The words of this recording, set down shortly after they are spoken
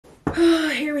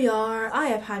we are. I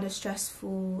have had a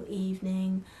stressful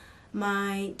evening.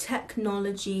 My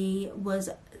technology was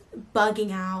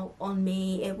bugging out on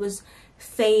me. It was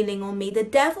failing on me. The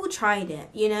devil tried it,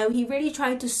 you know. He really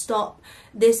tried to stop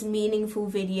this meaningful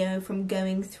video from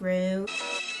going through.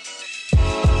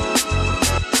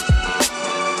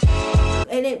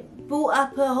 And it brought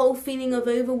up a whole feeling of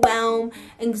overwhelm,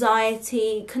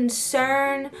 anxiety,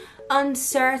 concern,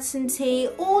 uncertainty,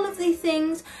 all of the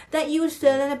things that you would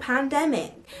feel in a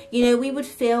pandemic. You know, we would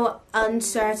feel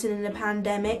uncertain in a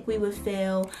pandemic, we would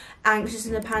feel anxious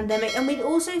in a pandemic, and we'd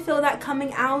also feel that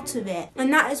coming out of it.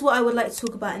 And that is what I would like to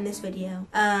talk about in this video.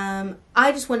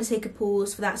 I just want to take a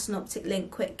pause for that synoptic link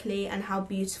quickly and how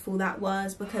beautiful that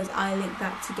was, because I linked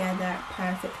that together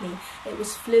perfectly. It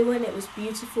was fluent, it was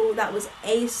beautiful, that was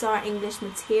A-star English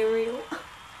material.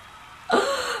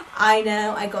 I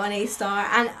know, I got an A-star.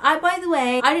 And by the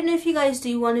way, I don't know if you guys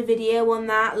do want a video on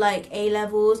that, like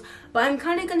A-levels, but I'm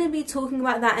kind of going to be talking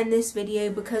about that in this video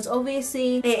because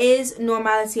obviously it is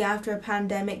normality after a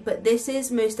pandemic, but this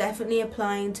is most definitely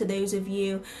applying to those of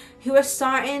you who are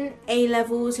starting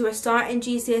A-levels, who are starting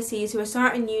GCSEs, who are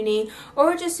starting uni,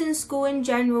 or just in school in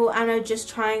general and are just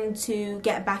trying to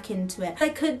get back into it. I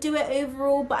could do it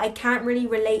overall, but I can't really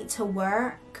relate to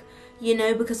work, you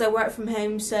know, because I work from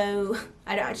home, so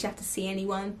I don't actually have to see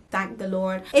anyone, thank the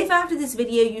Lord. If after this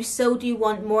video you still do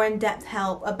want more in-depth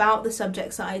help about the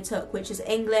subjects that I took, which is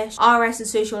English, RS and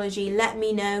sociology, let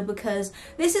me know, because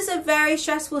this is a very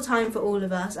stressful time for all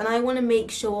of us and I want to make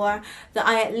sure that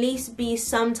I at least be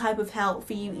some type of help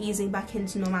for you easing back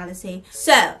into normality.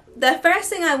 So the first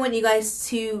thing I want you guys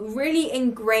to really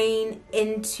ingrain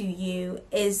into you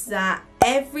is that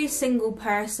every single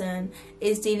person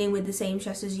is dealing with the same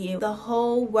stress as you. The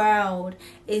whole world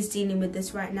is dealing with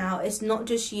this right now. It's not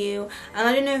just you, and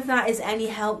I don't know if that is any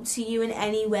help to you in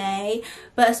any way,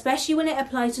 but especially when it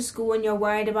applies to school and you're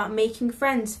worried about making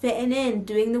friends, fitting in,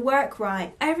 doing the work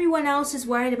right. Everyone else is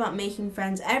worried about making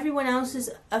friends. Everyone else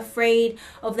is afraid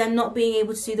of them not being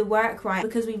able to do the work right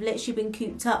because we've literally been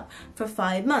cooped up for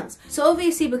 5 months. So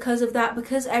obviously because of that,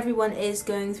 because everyone is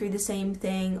going through the same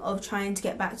thing of trying to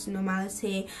get back to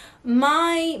normality,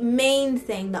 my main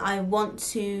thing that I want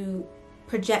to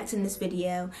project in this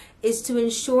video is to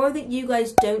ensure that you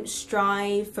guys don't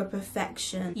strive for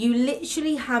perfection. You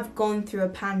literally have gone through a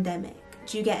pandemic.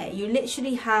 Do you get it? You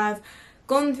literally have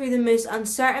gone through the most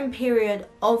uncertain period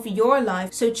of your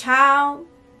life. So ciao.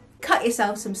 Cut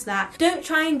yourself some slack. Don't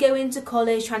try and go into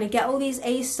college trying to get all these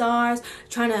A-stars,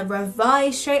 trying to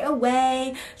revise straight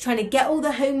away, trying to get all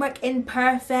the homework in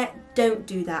perfect. Don't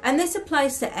do that. And this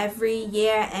applies to every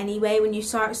year anyway. When you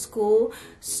start school,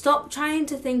 stop trying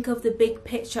to think of the big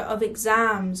picture of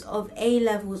exams, of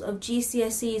A-levels, of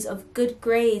GCSEs, of good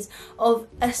grades, of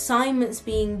assignments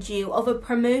being due, of a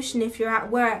promotion if you're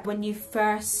at work when you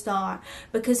first start,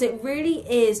 because it really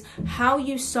is how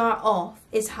you start off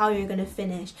is how you're going to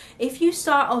finish. If you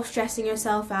start off stressing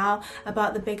yourself out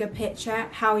about the bigger picture,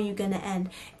 how are you going to end?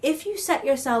 If you set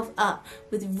yourself up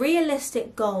with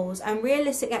realistic goals and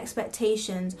realistic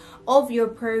expectations of your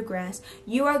progress,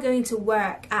 you are going to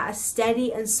work at a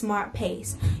steady and smart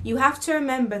pace. You have to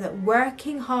remember that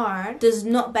working hard does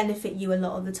not benefit you a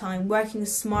lot of the time. Working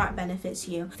smart benefits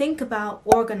you. Think about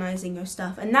organizing your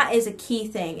stuff, and that is a key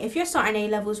thing. If you're starting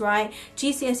A-levels, right,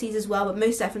 GCSEs as well, but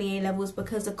most definitely A-levels,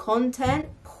 because the content,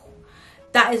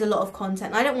 that is a lot of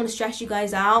content. I don't want to stress you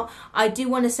guys out. I do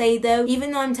want to say though,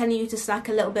 even though I'm telling you to slack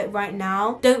a little bit right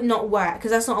now, don't not work,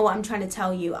 because that's not what I'm trying to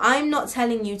tell you. I'm not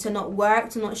telling you to not work,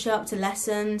 to not show up to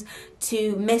lessons,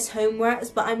 to miss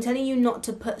homeworks, but I'm telling you not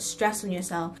to put stress on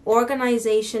yourself.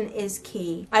 Organization is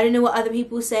key. I don't know what other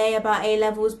people say about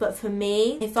A-levels, but for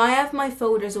me, if I have my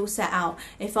folders all set out,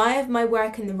 if I have my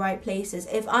work in the right places,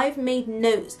 if I've made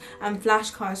notes and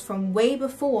flashcards from way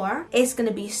before, it's going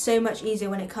to be so much easier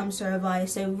when it comes to revise.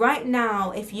 So right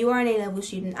now, if you are an A-level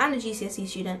student and a GCSE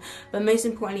student, but most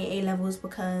importantly A-levels,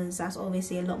 because that's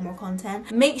obviously a lot more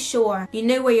content, make sure you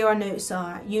know where your notes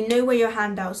are, you know where your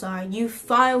handouts are, you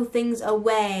file things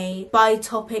away by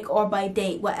topic or by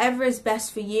date, whatever is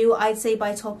best for you. I'd say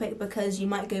by topic because you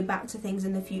might go back to things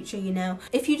in the future, you know.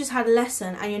 If you just had a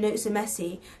lesson and your notes are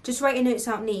messy, just write your notes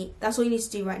out neat. That's all you need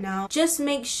to do right now. Just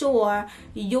make sure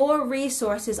your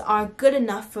resources are good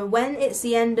enough for when it's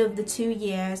the end of the 2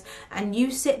 years and you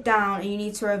sit down and you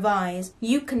need to revise,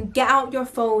 you can get out your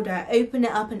folder, open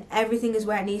it up, and everything is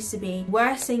where it needs to be.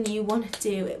 Worst thing you want to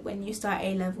do when you start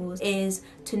A-levels is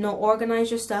to not organize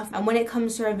your stuff, and when it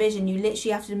comes to revision, you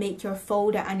literally have to make your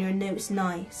folder and your notes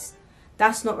nice.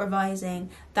 That's not revising,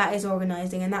 that is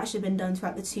organising, and that should have been done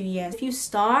throughout the 2 years. If you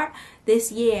start this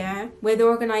year with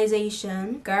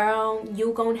organisation, girl,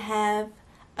 you're going to have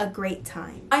a great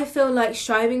time. I feel like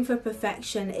striving for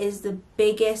perfection is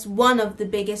one of the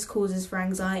biggest causes for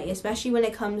anxiety, especially when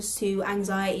it comes to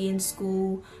anxiety in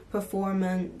school,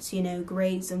 performance, you know,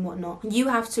 grades and whatnot. You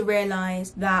have to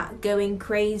realize that going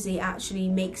crazy actually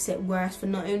makes it worse for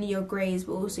not only your grades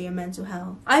but also your mental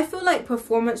health. I feel like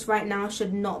performance right now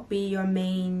should not be your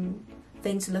main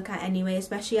thing to look at anyway,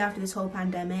 especially after this whole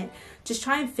pandemic. Just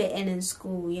try and fit in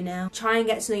school, you know. Try and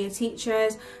get to know your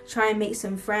teachers, try and make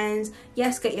some friends.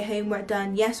 Yes, get your homework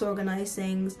done, yes, organize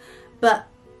things, but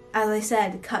as I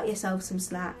said, cut yourself some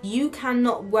slack. You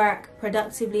cannot work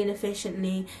productively and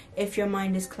efficiently if your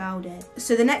mind is clouded.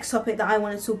 So the next topic that I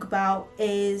want to talk about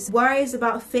is worries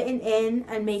about fitting in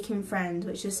and making friends,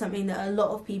 which is something that a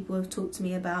lot of people have talked to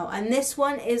me about. And this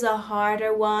one is a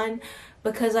harder one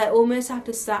because I almost have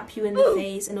to slap you in the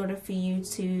face in order for you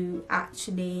to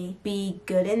actually be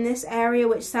good in this area,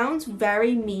 which sounds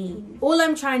very mean. All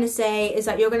I'm trying to say is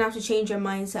that you're going to have to change your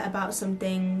mindset about some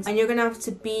things, and you're going to have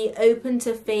to be open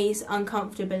to face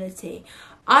uncomfortability.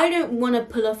 I don't want to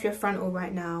pull off your frontal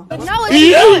right now. No, it's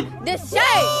not. The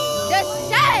shade.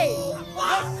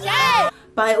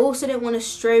 But I also don't want to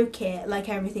stroke it like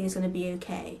everything's going to be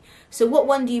okay. So what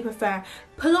one do you prefer?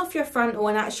 Pull off your frontal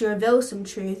and actually reveal some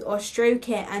truth, or stroke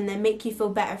it and then make you feel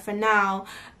better for now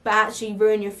but actually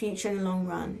ruin your future in the long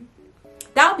run?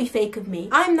 That would be fake of me.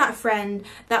 I'm that friend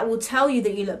that will tell you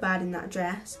that you look bad in that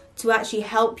dress to actually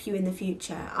help you in the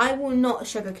future. I will not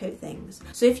sugarcoat things.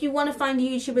 So if you want to find a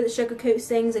YouTuber that sugarcoats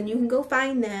things, and you can go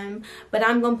find them, but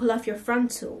I'm going to pull off your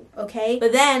frontal, okay?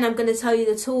 But then I'm going to tell you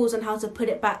the tools on how to put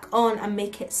it back on and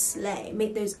make it slay.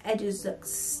 Make those edges look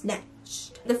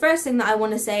snatched. The first thing that I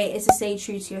want to say is to stay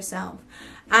true to yourself.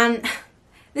 And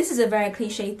this is a very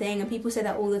cliche thing, and people say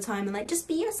that all the time, and like, just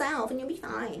be yourself and you'll be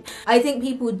fine. I think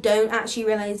people don't actually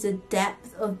realize the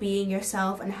depth of being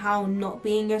yourself and how not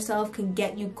being yourself can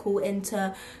get you caught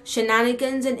into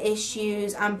shenanigans and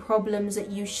issues and problems that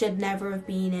you should never have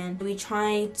been in. We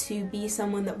try to be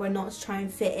someone that we're not, to try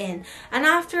and fit in. And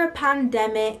after a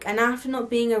pandemic and after not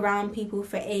being around people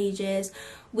for ages,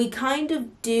 we kind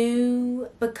of do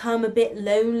become a bit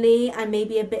lonely and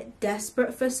maybe a bit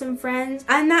desperate for some friends,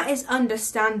 and that is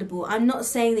understandable. I'm not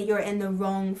saying that you're in the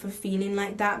wrong for feeling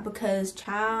like that, because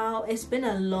child, it's been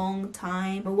a long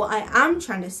time. But what I am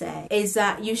trying to say is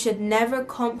that you should never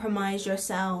compromise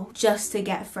yourself just to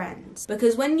get friends,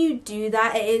 because when you do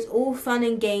that, it is all fun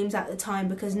and games at the time,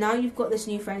 because now you've got this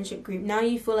new friendship group, now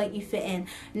you feel like you fit in,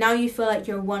 now you feel like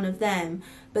you're one of them.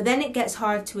 But then it gets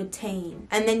hard to attain,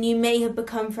 and then you may have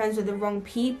become friends with the wrong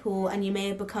people, and you may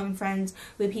have become friends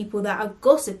with people that are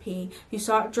gossipy, who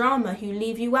start drama, who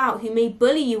leave you out, who may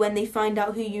bully you when they find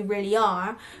out who you really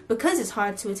are, because it's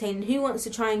hard to attain, and who wants to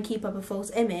try and keep up a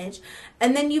false image.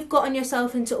 And then you've gotten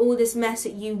yourself into all this mess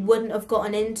that you wouldn't have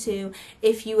gotten into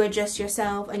if you were just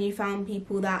yourself and you found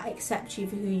people that accept you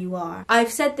for who you are.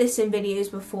 I've said this in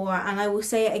videos before, and I will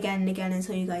say it again and again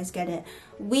until you guys get it.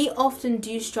 We often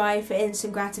do strive for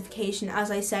instant gratification. As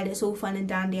I said, it's all fun and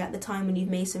dandy at the time when you've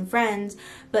made some friends,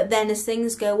 but then as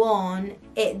things go on,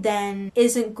 it then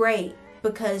isn't great,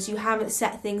 because you haven't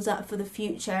set things up for the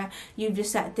future. You've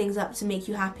just set things up to make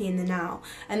you happy in the now.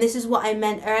 And this is what I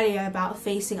meant earlier about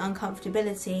facing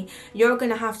uncomfortability. You're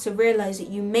going to have to realize that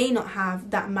you may not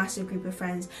have that massive group of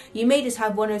friends. You may just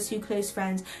have one or two close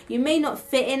friends. You may not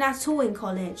fit in at all in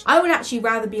college. I would actually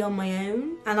rather be on my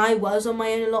own, and I was on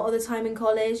my own a lot of the time in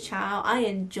college. Child, I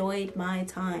enjoyed my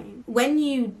time. When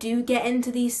you do get into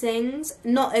these things,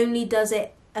 not only does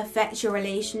it affect your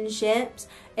relationships,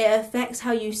 it affects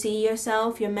how you see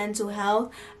yourself, your mental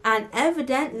health, and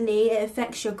evidently it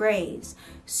affects your grades.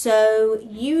 So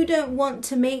you don't want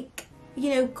to make,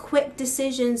 quick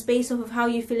decisions based off of how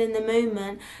you feel in the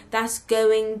moment. That's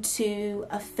going to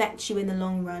affect you in the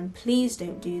long run. Please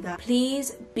don't do that.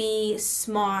 Please be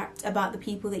smart about the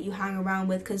people that you hang around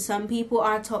with, because some people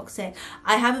are toxic.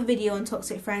 I have a video on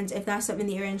toxic friends if that's something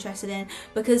that you're interested in,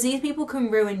 because these people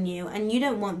can ruin you, and you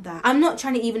don't want that. I'm not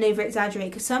trying to even over exaggerate,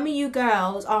 because some of you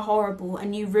girls are horrible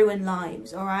and you ruin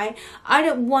lives, alright? I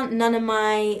don't want none of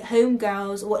my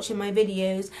homegirls watching my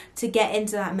videos to get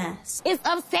into that mess. It's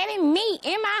upsetting me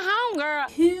in my home, girl.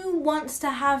 Who wants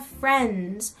to have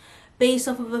friends based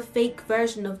off of a fake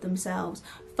version of themselves?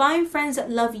 Find friends that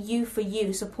love you for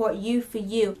you, support you for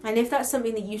you. And if that's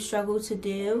something that you struggle to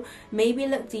do, maybe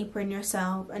look deeper in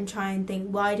yourself and try and think,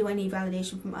 why do I need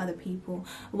validation from other people?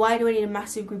 Why do I need a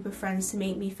massive group of friends to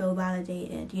make me feel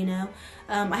validated,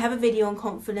 I have a video on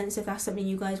confidence if that's something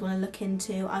you guys want to look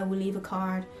into. I will leave a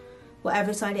card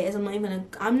whatever side it is.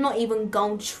 I'm not even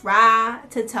gonna try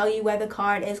to tell you where the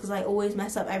card is, because I always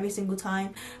mess up every single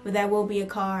time, but there will be a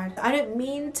card. I don't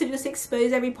mean to just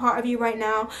expose every part of you right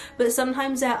now, but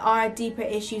sometimes there are deeper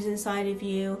issues inside of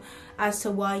you as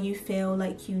to why you feel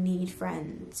like you need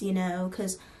friends, you know,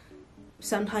 because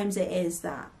sometimes it is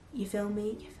that. You feel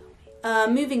me?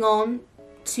 Moving on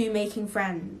to making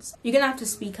friends. You're gonna have to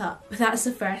speak up. That's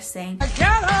the first thing. The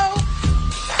ghetto.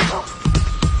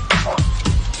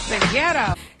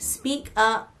 Speak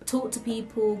up, talk to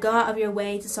people, go out of your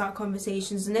way to start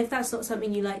conversations, and if that's not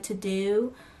something you like to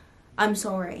do, I'm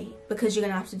sorry, because you're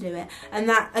gonna have to do it. And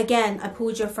that, again, I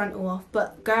pulled your frontal off,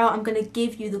 but girl, I'm gonna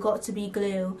give you the got to be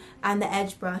glue and the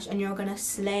edge brush, and you're gonna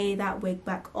slay that wig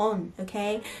back on,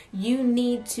 okay? You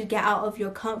need to get out of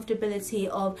your comfortability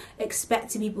of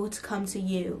expecting people to come to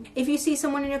you. If you see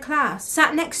someone in your class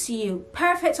sat next to you,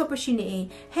 perfect opportunity.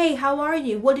 Hey, how are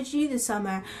you? What did you do this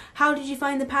summer? How did you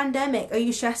find the pandemic? Are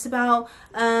you stressed about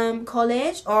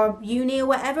college or uni or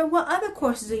whatever? What other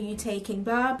courses are you taking?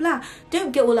 Blah blah.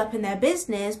 Don't get all up in their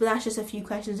business, but that's just a few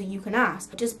questions that you can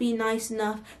ask. Just be nice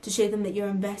enough to show them that you're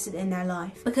invested in their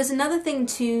life. Because another thing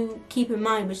to keep in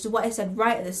mind, which is what I said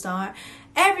right at the start,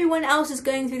 everyone else is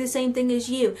going through the same thing as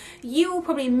you. You will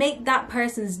probably make that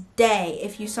person's day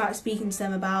if you start speaking to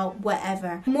them about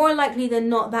whatever. More likely than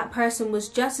not, that person was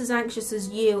just as anxious as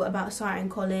you about starting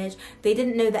college. They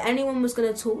didn't know that anyone was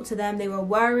going to talk to them. They were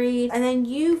worried. And then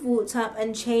you've walked up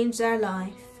and changed their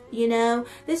life. You know,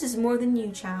 this is more than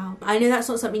you, child. I know that's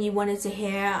not something you wanted to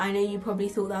hear. I know you probably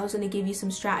thought that I was going to give you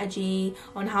some strategy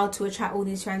on how to attract all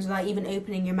these friends without even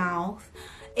opening your mouth.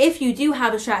 If you do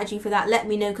have a strategy for that, let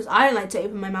me know, because I don't like to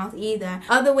open my mouth either.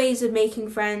 Other ways of making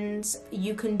friends,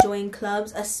 you can join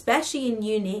clubs, especially in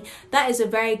uni. That is a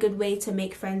very good way to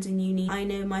make friends in uni. I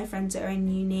know my friends that are in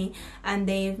uni and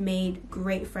they have made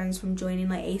great friends from joining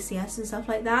like ACS and stuff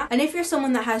like that. And if you're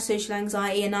someone that has social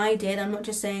anxiety, and I did, I'm not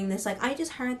just saying this like I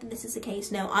just heard that this is the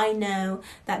case. No, I know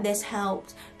that this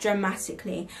helped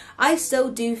dramatically. I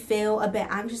still do feel a bit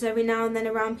anxious every now and then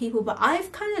around people, but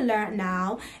I've kind of learned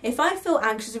now, if I feel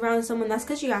anxious around someone, that's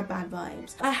because you have bad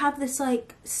vibes. I have this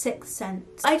like sixth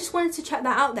sense. I just wanted to check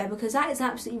that out there because that is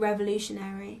absolutely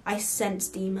revolutionary. I sense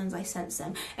demons, I sense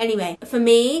them. Anyway, for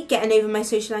me, getting over my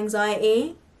social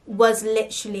anxiety was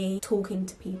literally talking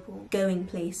to people, going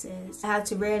places. I had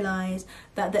to realise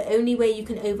that the only way you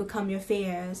can overcome your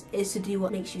fears is to do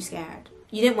what makes you scared.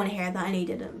 You didn't want to hear that, I know you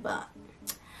didn't, but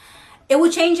it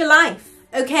will change your life.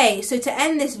 Okay, so to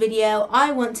end this video,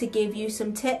 I want to give you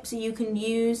some tips that you can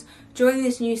use during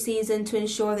this new season to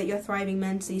ensure that you're thriving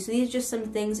mentally. So these are just some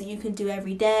things that you can do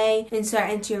every day, insert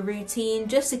into your routine,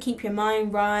 just to keep your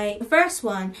mind right. The first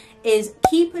one is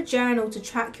keep a journal to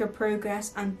track your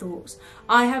progress and thoughts.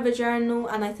 I have a journal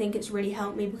and I think it's really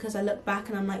helped me because I look back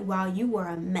and I'm like, wow, you were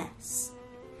a mess.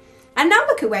 And now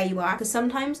look at where you are, because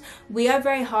sometimes we are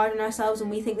very hard on ourselves and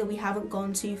we think that we haven't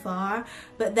gone too far,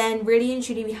 but then really and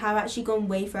truly we have actually gone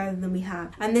way further than we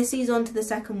have. And this leads on to the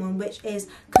second one, which is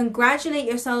congratulate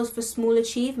yourselves for small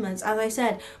achievements. As I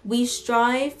said, we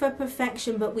strive for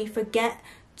perfection, but we forget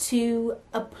to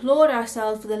applaud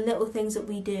ourselves for the little things that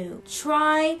we do.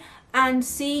 Try and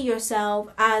see yourself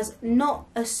as not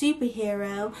a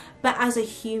superhero, but as a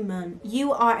human.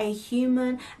 You are a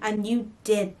human and you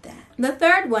did that. The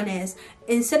third one is,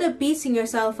 instead of beating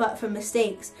yourself up for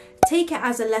mistakes, take it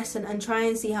as a lesson and try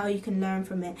and see how you can learn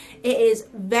from it. It is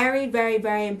very, very,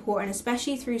 very important,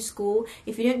 especially through school.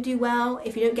 If you don't do well,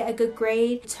 if you don't get a good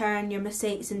grade, turn your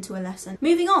mistakes into a lesson.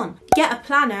 Moving on, get a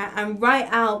planner and write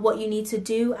out what you need to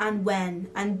do and when.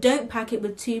 And don't pack it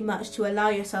with too much to allow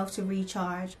yourself to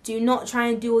recharge. Do not try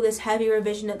and do all this heavy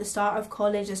revision at the start of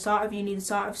college, the start of uni, the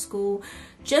start of school.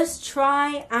 Just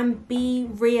try and be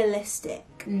realistic.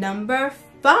 Number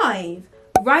 5.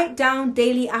 Write down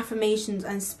daily affirmations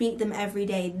and speak them every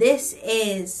day. This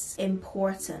is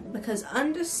important because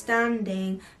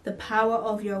understanding the power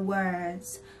of your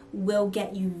words will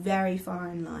get you very far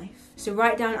in life. So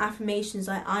write down affirmations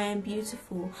like I am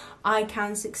beautiful, I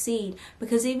can succeed,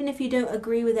 because even if you don't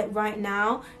agree with it right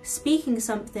now, speaking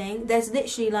something, there's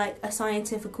literally like a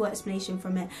scientific explanation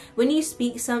from it. When you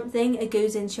speak something, it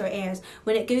goes into your ears.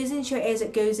 When it goes into your ears,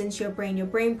 it goes into your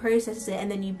brain processes it, and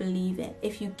then you believe it.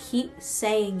 If you keep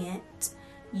saying it,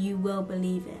 you will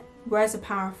believe it. Words are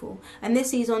powerful. And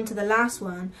this leads on to the last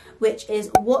one, which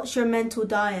is watch your mental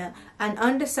diet and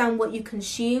understand what you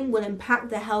consume will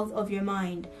impact the health of your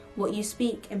mind. What you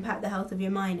speak impact the health of your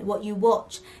mind. What you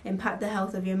watch impact the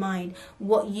health of your mind.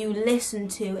 What you listen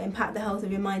to impact the health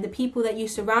of your mind. The people that you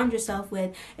surround yourself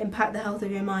with impact the health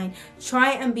of your mind.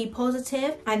 Try and be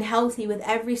positive and healthy with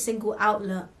every single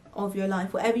outlet of your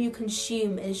life. Whatever you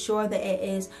consume, ensure that it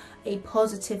is a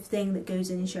positive thing that goes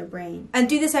into your brain. And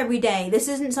do this every day. This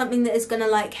isn't something that is gonna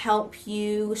like help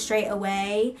you straight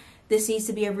away. This needs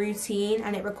to be a routine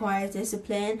and it requires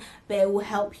discipline, but it will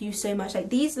help you so much. Like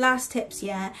these last tips,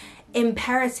 yeah,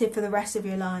 imperative for the rest of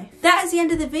your life. That is the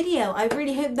end of the video. I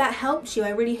really hope that helps you. I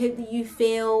really hope that you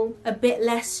feel a bit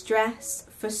less stress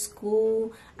for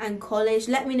school and college.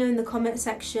 Let me know in the comment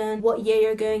section what year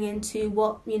you're going into,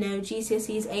 what, you know,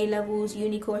 GCSEs, A-levels,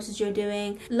 uni courses you're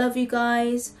doing. Love you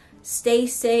guys. Stay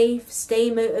safe,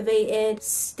 stay motivated,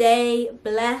 stay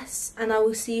blessed, and I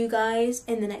will see you guys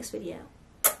in the next video.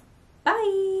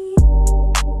 Bye!